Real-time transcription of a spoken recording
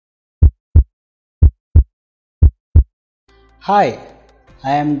Hi,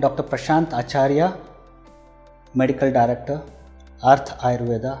 I am Dr. Prashanth Acharya, Medical Director, Earth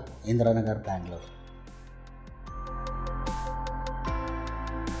Ayurveda, Indranagar, Bangalore.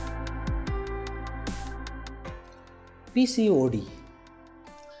 PCOD.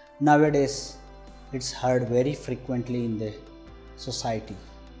 Nowadays, it's heard very frequently in the society.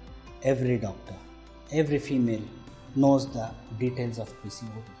 Every doctor, every female knows the details of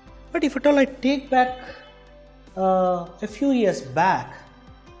PCOD. But if at all I take back a few years back,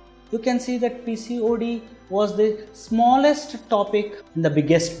 you can see that PCOD was the smallest topic in the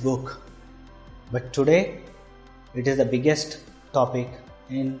biggest book. But today, it is the biggest topic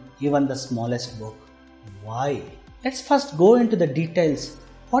in even the smallest book. Why? Let's first go into the details.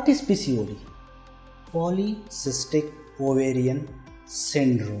 What is PCOD? Polycystic Ovarian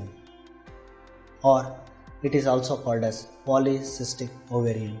Syndrome, or it is also called as Polycystic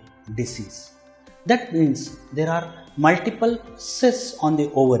Ovarian Disease. That means there are multiple cysts on the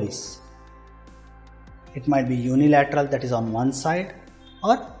ovaries. It might be unilateral, that is on one side,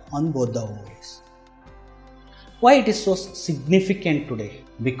 or on both the ovaries. Why it is so significant today?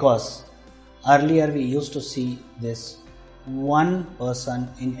 Because earlier we used to see this one person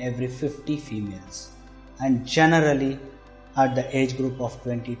in every 50 females, and generally at the age group of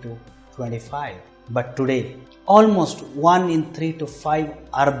 20 to 25. But today, almost 1 in 3 to 5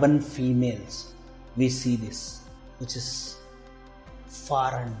 urban females we see this, which is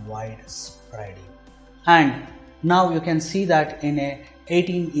far and wide spreading. And now you can see that in a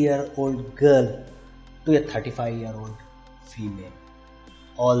 18-year-old girl to a 35-year-old female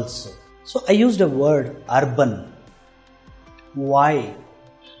also. So I used the word urban. Why?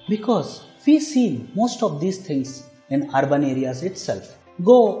 Because we see most of these things in urban areas itself.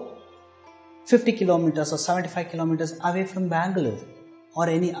 Go 50 kilometers or 75 kilometers away from Bangalore or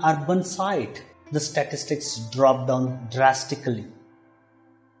any urban site, the statistics drop down drastically.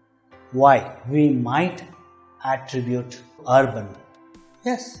 Why? We might attribute urban.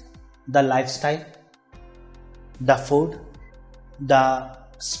 Yes, the lifestyle, the food, the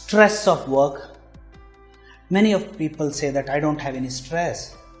stress of work. Many of people say that I don't have any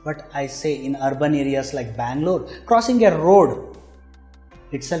stress, but I say in urban areas like Bangalore, crossing a road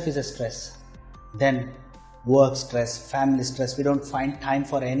itself is a stress. Then work stress, family stress, we don't find time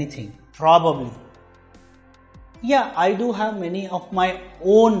for anything. Probably. Yeah, I do have many of my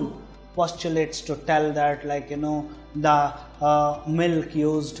own postulates to tell that, the milk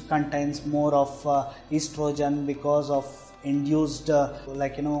used contains more of estrogen because of induced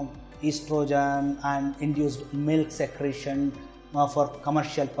estrogen and induced milk secretion for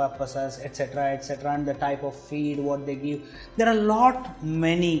commercial purposes, etc., and the type of feed what they give. There are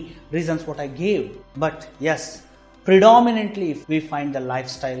many reasons what I gave, but yes, predominantly we find the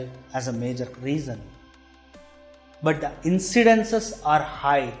lifestyle as a major reason. But the incidences are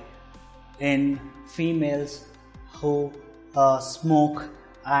high in females who smoke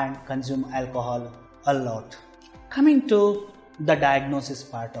and consume alcohol a lot. Coming to the diagnosis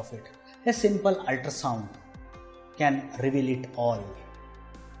part of it, a simple ultrasound can reveal it all.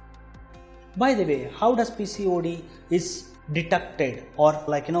 By the way, how does PCOD is detected, or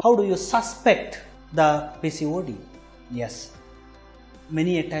how do you suspect the PCOD? Yes,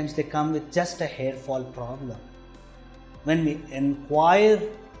 many a times they come with just a hair fall problem. When we inquire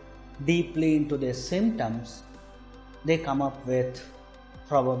deeply into their symptoms, they come up with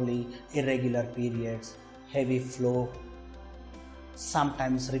probably irregular periods, heavy flow,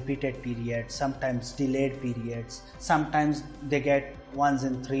 sometimes repeated periods, sometimes delayed periods, sometimes they get once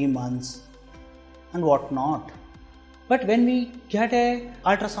in 3 months and whatnot. But when we get a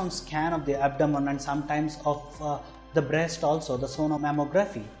ultrasound scan of the abdomen and sometimes of the breast also, the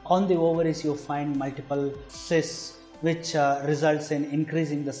sonomamography, on the ovaries you find multiple cysts, which results in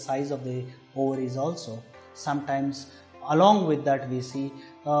increasing the size of the ovaries also. Sometimes along with that we see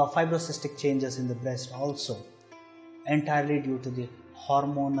fibrocystic changes in the breast also, entirely due to the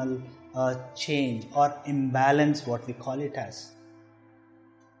hormonal change or imbalance, what we call it as.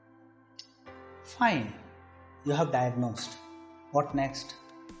 Fine, you have diagnosed. What next?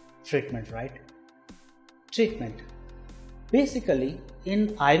 Treatment, right? Treatment. Basically, in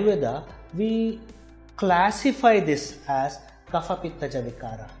Ayurveda, we classify this as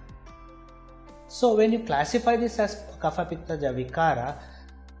kaphapittajaphikaara. So when you classify this as kaphapittajaphikaara,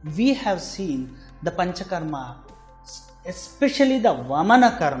 we have seen the panchakarma, especially the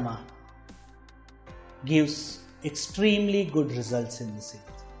vamana karma, gives extremely good results in this area.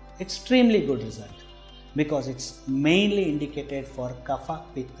 Extremely good result, because it's mainly indicated for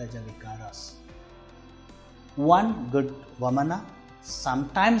kaphapittajaphikaaras. One good vamana,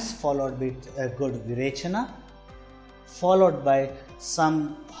 sometimes followed with a good virechana, followed by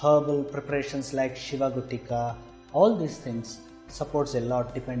some herbal preparations like shivagutika. All these things supports a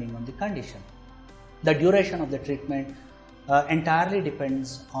lot depending on the condition. The duration of the treatment entirely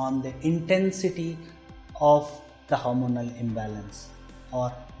depends on the intensity of the hormonal imbalance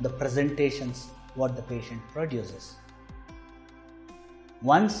or the presentations what the patient produces.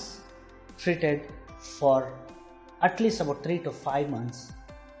 Once treated for at least about 3 to 5 months,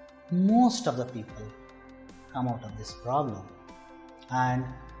 most of the people come out of this problem. And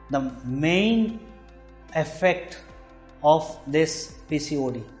the main effect of this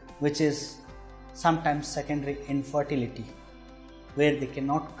PCOD, which is sometimes secondary infertility, where they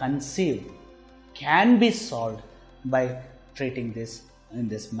cannot conceive, can be solved by treating this in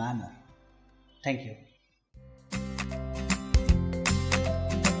this manner. Thank you.